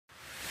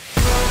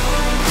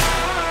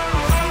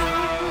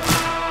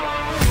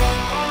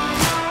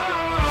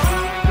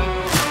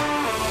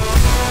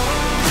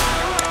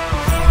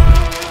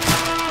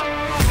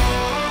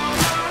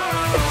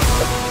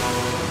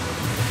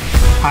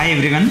Hi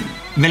everyone,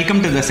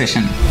 welcome to the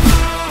session.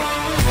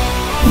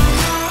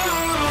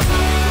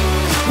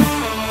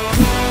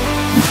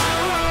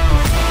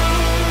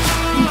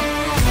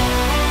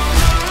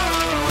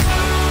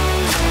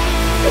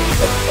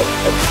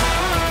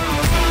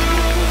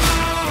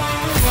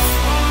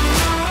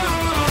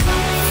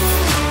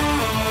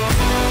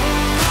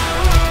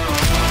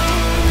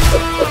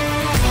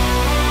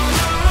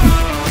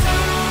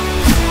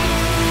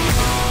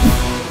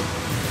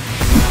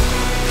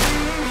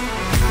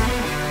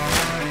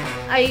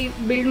 I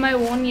build my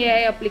own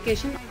AI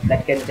application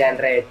that can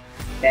generate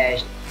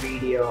text,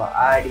 video,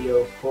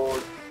 audio,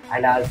 code,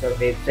 and also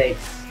websites.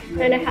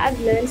 And I have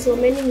learned so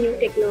many new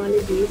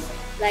technologies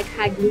like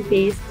Hugging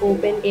Face,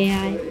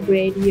 OpenAI,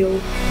 Radio.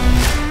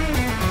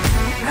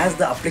 As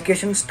the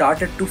application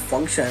started to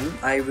function,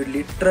 I would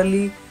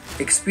literally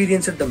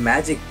experience the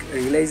magic,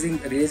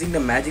 realizing the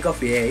magic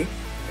of AI.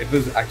 It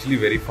was actually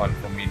very fun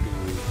for me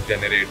to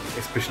generate,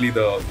 especially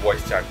the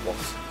voice chat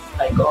box.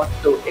 I got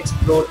to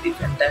explore the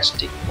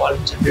fantastic world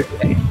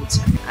generative AI tools.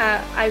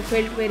 I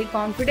felt very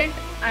confident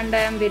and I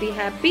am very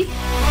happy.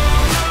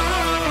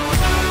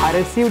 I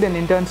received an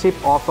internship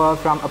offer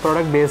from a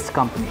product-based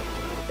company.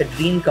 The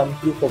dream come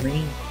true for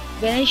me.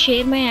 When I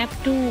share my app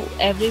to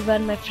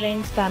everyone, my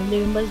friends,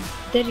 family members,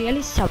 they're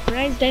really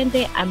surprised and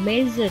they're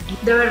amazed.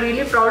 They were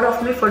really proud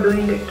of me for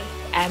doing it.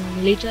 I'm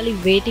literally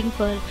waiting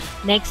for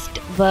next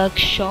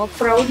workshop.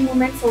 Proud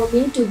moment for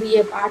me to be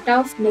a part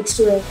of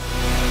NxtWave.